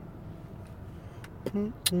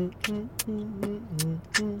Young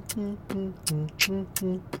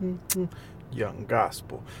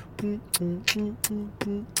Gospel.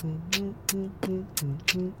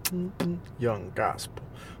 Young Gospel.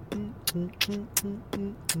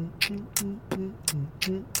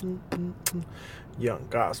 Young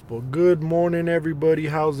Gospel. Good morning, everybody.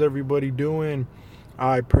 How's everybody doing?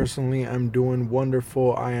 I personally am doing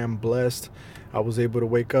wonderful. I am blessed. I was able to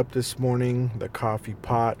wake up this morning. The coffee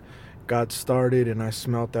pot got started and I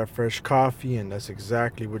smelled that fresh coffee, and that's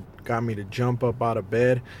exactly what got me to jump up out of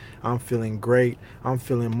bed. I'm feeling great. I'm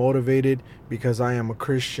feeling motivated because I am a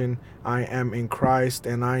Christian. I am in Christ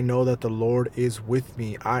and I know that the Lord is with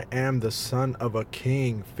me. I am the son of a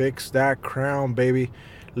king. Fix that crown, baby.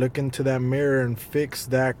 Look into that mirror and fix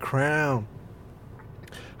that crown.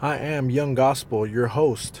 I am Young Gospel, your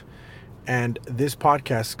host, and this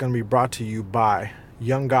podcast is going to be brought to you by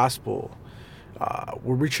Young Gospel.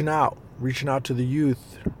 We're reaching out to the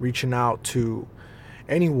youth, reaching out to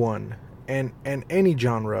anyone and any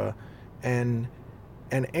genre and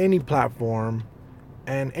any platform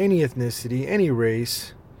and any ethnicity, any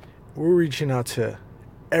race. We're reaching out to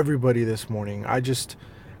everybody this morning.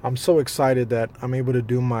 I'm so excited that I'm able to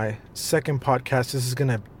do my second podcast. This is going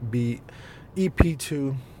to be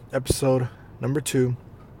EP2, episode number 2.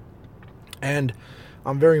 And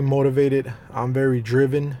I'm very motivated. I'm very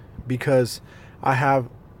driven because I have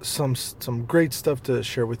some great stuff to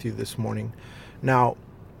share with you this morning. Now,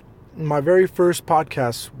 my very first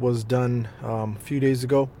podcast was done a few days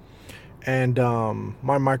ago, and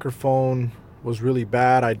my microphone was really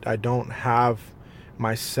bad. I don't have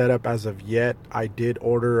my setup as of yet. I did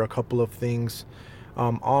order a couple of things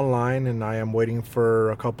online, and I am waiting for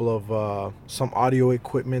a couple of some audio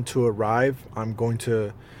equipment to arrive. I'm going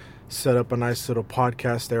to set up a nice little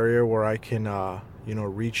podcast area where I can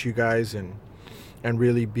reach you guys and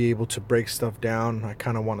really be able to break stuff down. I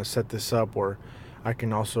kind of want to set this up where I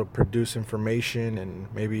can also produce information and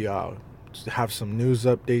maybe have some news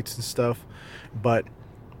updates and stuff. But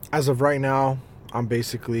as of right now, I'm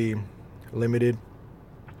basically limited.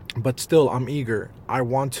 But still, I'm eager. I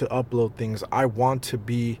want to upload things. I want to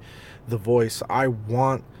be the voice. I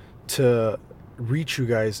want to reach you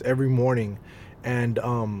guys every morning. And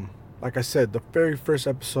like I said, the very first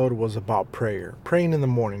episode was about prayer. Praying in the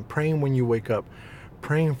morning, praying when you wake up,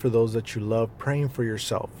 praying for those that you love, praying for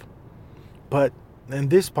yourself. But in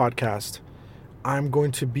this podcast, I'm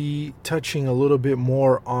going to be touching a little bit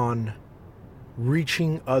more on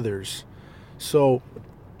reaching others. So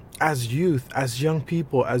as youth, as young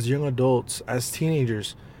people, as young adults, as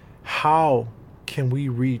teenagers, how can we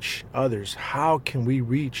reach others? How can we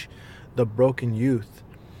reach the broken youth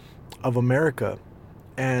of America?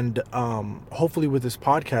 And hopefully with this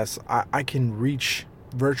podcast, I can reach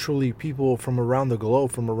virtually people from around the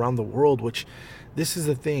globe, from around the world, which this is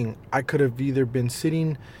the thing. I could have either been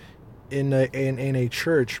sitting in a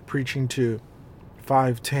church preaching to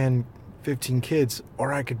 5, 10, 15 kids,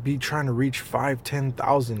 or I could be trying to reach 5,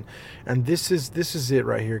 10,000. And this is it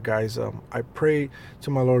right here, guys. I pray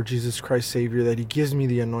to my Lord Jesus Christ Savior that He gives me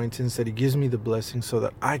the anointings, that He gives me the blessings, so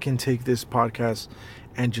that I can take this podcast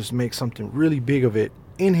and just make something really big of it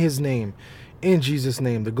in His name, in Jesus'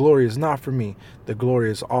 name. The glory is not for me. The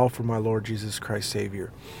glory is all for my Lord Jesus Christ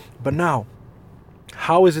Savior. But now,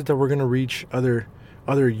 how is it that we're going to reach other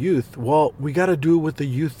youth? Well, we got to do it with the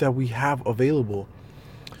youth that we have available.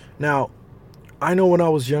 Now, I know when I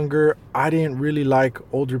was younger, I didn't really like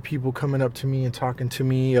older people coming up to me and talking to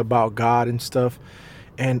me about God and stuff.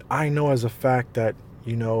 And I know as a fact that,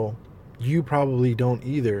 you probably don't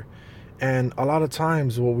either. And a lot of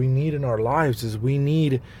times what we need in our lives is we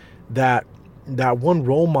need that one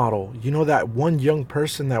role model, that one young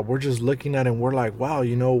person that we're just looking at and we're like, wow,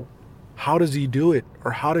 how does he do it?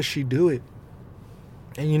 Or how does she do it?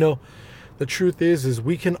 And the truth is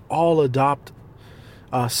we can all adopt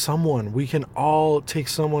someone. We can all take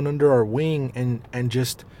someone under our wing and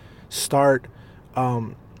just start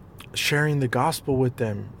sharing the gospel with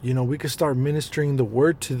them. We could start ministering the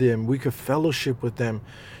word to them. We could fellowship with them,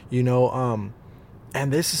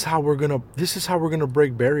 and this is how we're gonna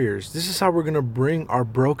break barriers. This is how we're gonna bring our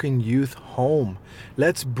broken youth home.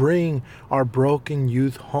 Let's bring our broken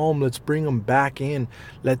youth home. Let's bring them back in.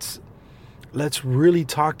 Let's really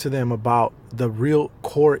talk to them about the real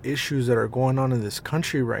core issues that are going on in this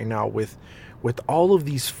country right now. With all of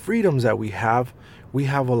these freedoms that we have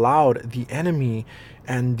allowed the enemy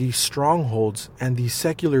and these strongholds and these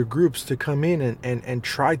secular groups to come in and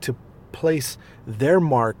try to place their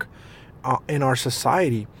mark in our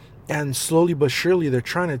society. And slowly but surely they're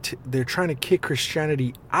trying to kick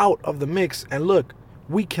Christianity out of the mix. And look,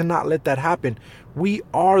 We cannot let that happen. We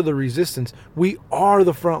are the resistance. We are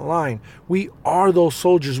the front line. We are those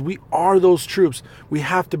soldiers. We are those troops. We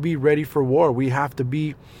have to be ready for war. We have to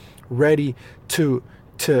be ready to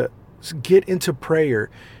get into prayer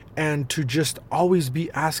and to just always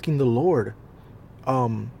be asking the Lord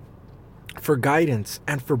for guidance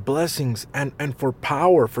and for blessings and for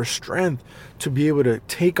power, for strength to be able to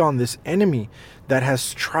take on this enemy that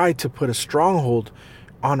has tried to put a stronghold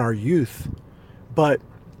on our youth. But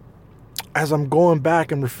as I'm going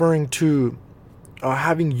back and referring to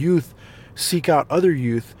having youth seek out other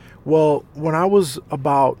youth, well, when I was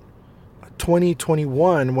about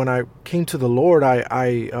 2021, when I came to the Lord,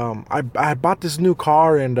 I bought this new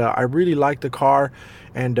car, and I really liked the car,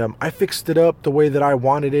 and I fixed it up the way that I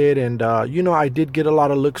wanted it. And I did get a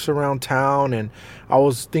lot of looks around town, and I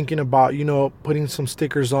was thinking about putting some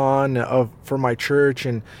stickers on for my church,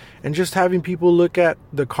 and just having people look at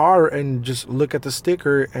the car and just look at the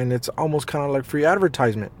sticker, and it's almost kind of like free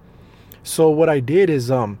advertisement. So what I did is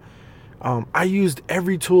I used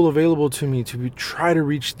every tool available to me to try to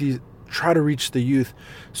reach the youth.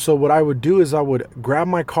 So what I would do is I would grab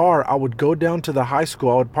my car, I would go down to the high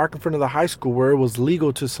school, I would park in front of the high school where it was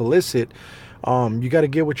legal to solicit. You got to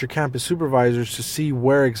get with your campus supervisors to see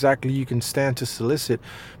where exactly you can stand to solicit.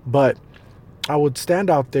 But I would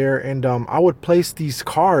stand out there, and I would place these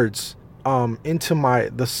cards into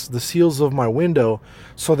the seals of my window,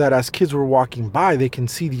 so that as kids were walking by, they can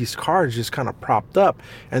see these cards just kind of propped up,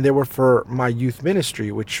 and they were for my youth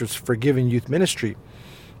ministry, which was Forgiven Youth Ministry.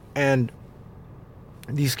 And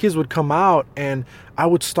these kids would come out, and I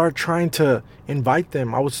would start trying to invite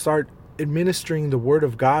them. I would start administering the word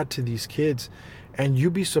of God to these kids. And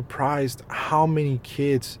you'd be surprised how many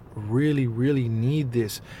kids really, really need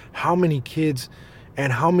this. How many kids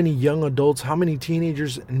and how many young adults, how many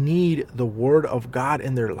teenagers need the word of God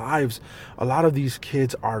in their lives. A lot of these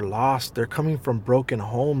kids are lost. They're coming from broken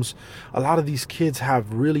homes. A lot of these kids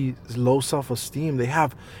have really low self-esteem. They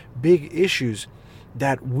have big issues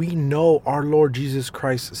that we know our Lord Jesus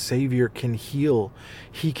Christ, Savior, can heal.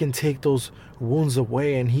 He can take those wounds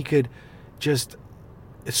away, and He could just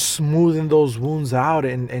smoothen those wounds out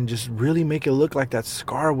and just really make it look like that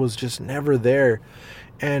scar was just never there.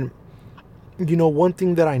 And one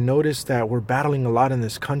thing that I noticed that we're battling a lot in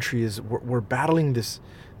this country is we're battling this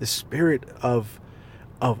spirit of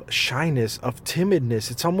shyness, of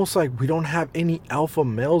timidness. It's almost like we don't have any alpha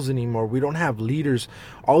males anymore. We don't have leaders.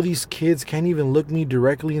 All these kids can't even look me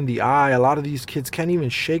directly in the eye. A lot of these kids can't even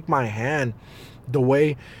shake my hand the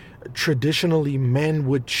way traditionally men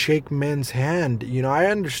would shake men's hand. I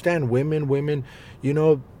understand women,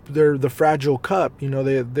 they're the fragile cup.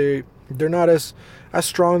 They're not as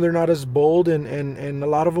strong, they're not as bold, and a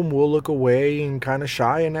lot of them will look away and kind of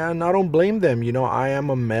shy, and I don't blame them. I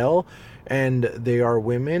am a male, and they are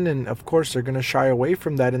women, and of course they're going to shy away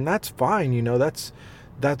from that, and that's fine.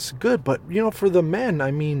 That's good. But for the men,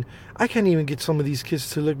 I can't even get some of these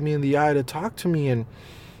kids to look me in the eye to talk to me, and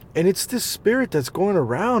it's this spirit that's going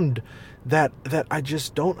around that I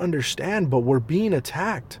just don't understand. But we're being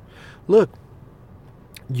attacked. Look,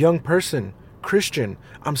 young person, Christian,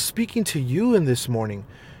 I'm speaking to you in this morning.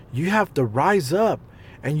 You have to rise up,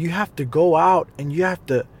 and you have to go out, and you have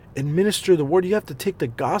to administer the word. You have to take the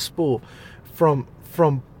gospel from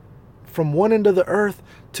one end of the earth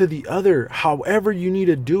to the other. However you need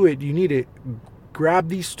to do it, you need to grab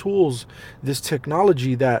these tools, this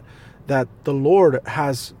technology that the Lord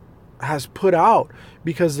has put out,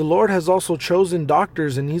 because the Lord has also chosen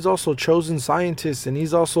doctors, and He's also chosen scientists, and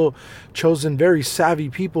He's also chosen very savvy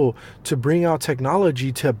people to bring out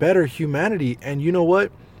technology to better humanity. And you know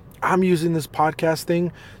what? I'm using this podcast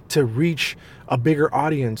thing to reach a bigger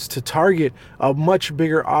audience, to target a much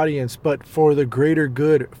bigger audience, but for the greater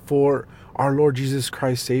good, for our Lord Jesus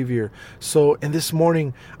Christ, Savior. So in this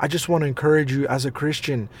morning, I just want to encourage you as a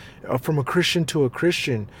Christian, from a Christian to a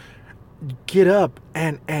Christian, get up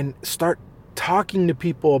and start talking to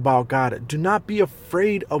people about God. Do not be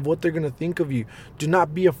afraid of what they're going to think of you. Do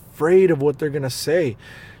not be afraid of what they're going to say.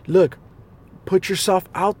 Look, put yourself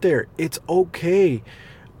out there. It's okay.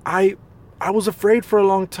 I was afraid for a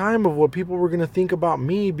long time of what people were going to think about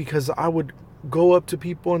me, because I would go up to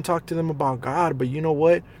people and talk to them about God. But you know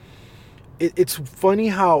what? It's funny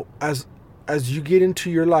how as you get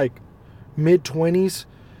into your mid-20s,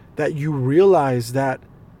 that you realize that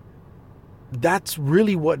that's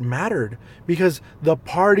really what mattered, because the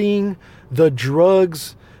partying, the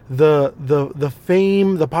drugs, the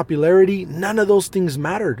fame, the popularity, none of those things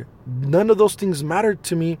mattered. None of those things mattered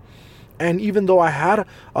to me. And even though I had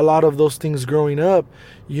a lot of those things growing up,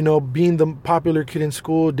 being the popular kid in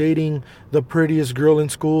school, dating the prettiest girl in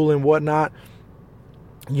school and whatnot,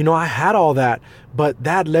 I had all that, but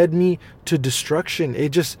that led me to destruction. It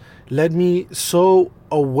just led me so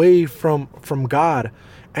away from God.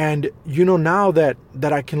 And now that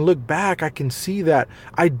I can look back, I can see that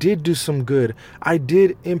I did do some good. I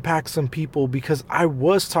did impact some people because I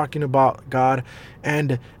was talking about God.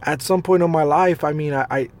 And at some point in my life,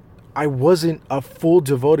 I wasn't a full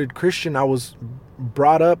devoted Christian. I was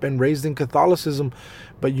brought up and raised in Catholicism,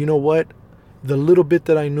 but you know what? The little bit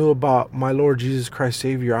that I knew about my Lord Jesus Christ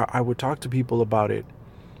Savior, I would talk to people about it.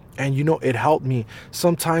 And it helped me.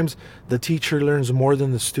 Sometimes the teacher learns more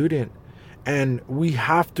than the student. And we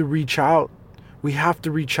have to reach out. We have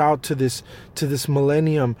to reach out to this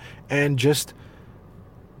millennium and just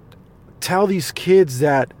tell these kids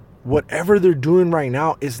that whatever they're doing right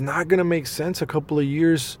now is not going to make sense a couple of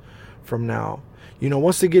years from now.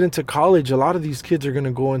 Once they get into college, a lot of these kids are going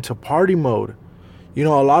to go into party mode. A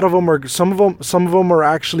lot of them are, some of them are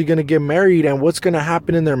actually going to get married. And what's going to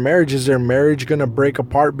happen in their marriage? Is their marriage going to break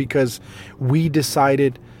apart because we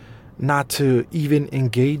decided not to even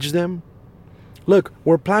engage them? Look,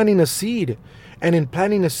 we're planting a seed, and in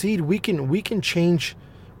planting a seed, we can change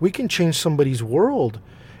somebody's world.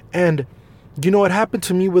 And what happened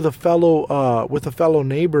to me with a fellow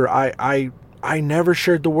neighbor? I never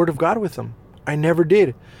shared the word of God with him. I never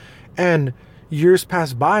did. And years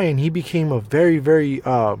passed by, and he became a very, very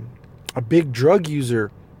a big drug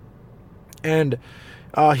user. And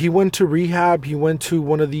he went to rehab. He went to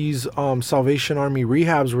one of these Salvation Army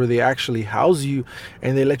rehabs where they actually house you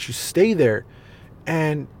and they let you stay there.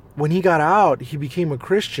 And when he got out, he became a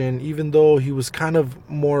Christian, even though he was kind of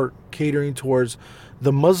more catering towards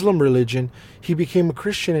the Muslim religion. He became a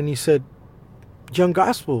Christian, and he said, "Young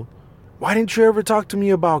Gospel, why didn't you ever talk to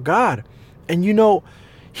me about God?" And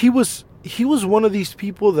he was one of these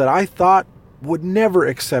people that I thought would never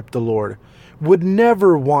accept the Lord, would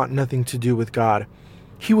never want nothing to do with God.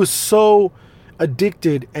 He was so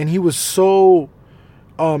addicted, and he was so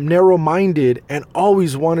narrow-minded, and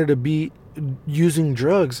always wanted to be using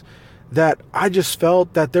drugs, that I just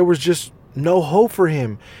felt that there was just no hope for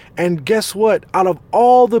him. And guess what? Out of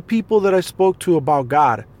all the people that I spoke to about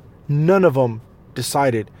God, none of them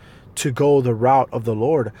decided to go the route of the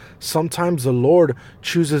Lord. Sometimes the Lord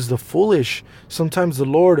chooses the foolish. Sometimes the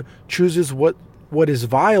Lord chooses what is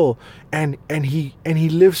vile, and he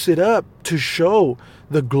lifts it up to show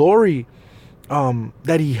the glory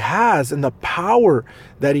that he has and the power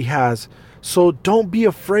that he has. So don't be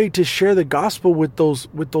afraid to share the gospel with those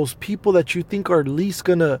people that you think are least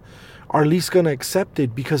gonna accept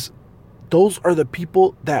it, because those are the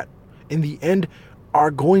people that in the end are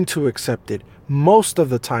going to accept it most of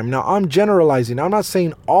the time. Now, I'm generalizing. I'm not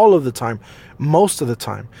saying all of the time, most of the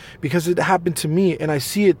time, because it happened to me and I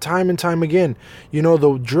see it time and time again.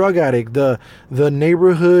 The drug addict, the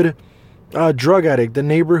neighborhood drug addict, the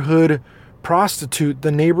neighborhood prostitute,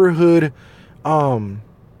 the neighborhood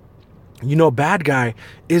bad guy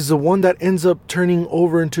is the one that ends up turning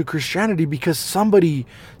over into Christianity because somebody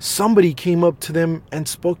came up to them and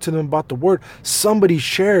spoke to them about the word. Somebody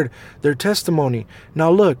shared their testimony.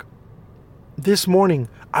 Now look, this morning,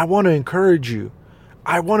 I want to encourage you.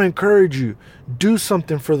 Do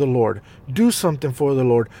something for the Lord. Do something for the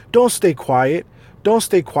Lord. Don't stay quiet.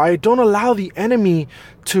 Don't allow the enemy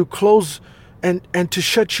to close and to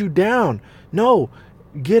shut you down. No.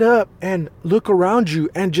 Get up and look around you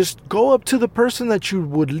and just go up to the person that you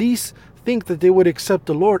would least think that they would accept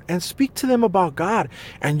the Lord and speak to them about God.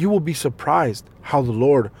 And you will be surprised how the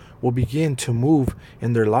Lord will begin to move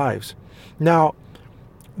in their lives. Now,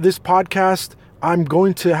 this podcast, I'm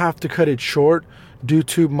going to have to cut it short due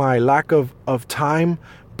to my lack of time,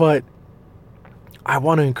 but I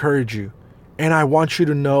want to encourage you. And I want you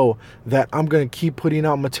to know that I'm going to keep putting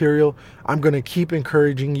out material. I'm going to keep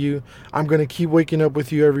encouraging you. I'm going to keep waking up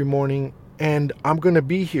with you every morning. And I'm going to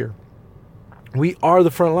be here. We are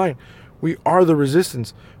the front line. We are the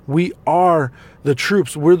resistance. We are the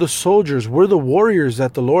troops. We're the soldiers. We're the warriors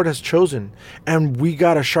that the Lord has chosen. And we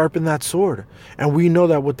got to sharpen that sword. And we know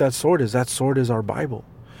that what that sword is our Bible.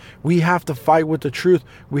 We have to fight with the truth.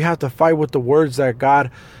 We have to fight with the words that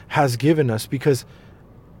God has given us, because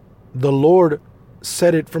the Lord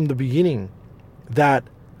said it from the beginning that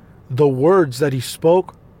the words that he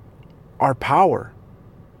spoke are power.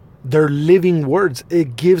 They're living words.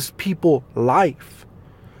 It gives people life.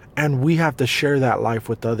 And we have to share that life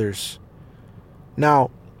with others. Now,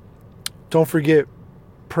 don't forget,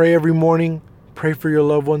 pray every morning. Pray for your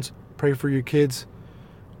loved ones. Pray for your kids.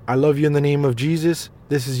 I love you in the name of Jesus.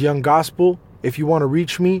 This is Young Gospel. If you want to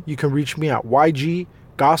reach me, you can reach me at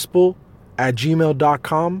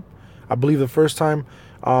yggospel@gmail.com. I believe the first time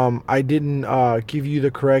I didn't give you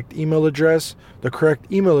the correct email address. The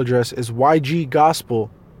correct email address is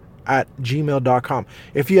yggospel@gmail.com.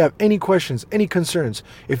 If you have any questions, any concerns,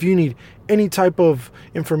 if you need any type of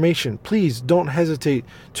information, please don't hesitate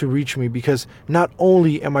to reach me, because not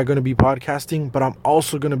only am I going to be podcasting, but I'm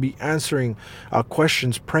also going to be answering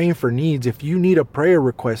questions, praying for needs. If you need a prayer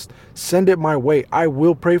request, send it my way. I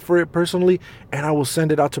will pray for it personally, and I will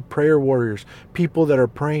send it out to prayer warriors, people that are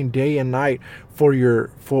praying day and night for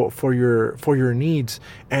your needs,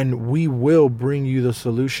 and we will bring you the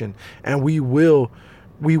solution, and we will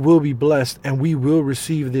be blessed, and we will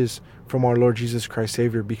receive this from our Lord Jesus Christ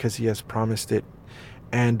Savior, because he has promised it.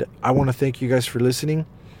 And I want to thank you guys for listening.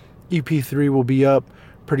 EP3 will be up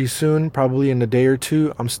pretty soon, probably in a day or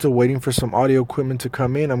two. I'm still waiting for some audio equipment to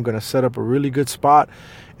come in. I'm going to set up a really good spot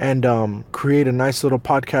and create a nice little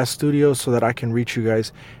podcast studio so that I can reach you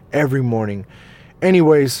guys every morning.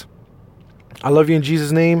 Anyways, I love you in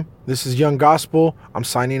Jesus' name. This is Young Gospel. I'm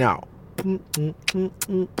signing out.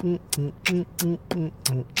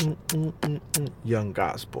 Young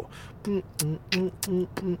Gospel.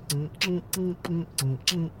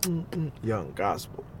 Young Gospel.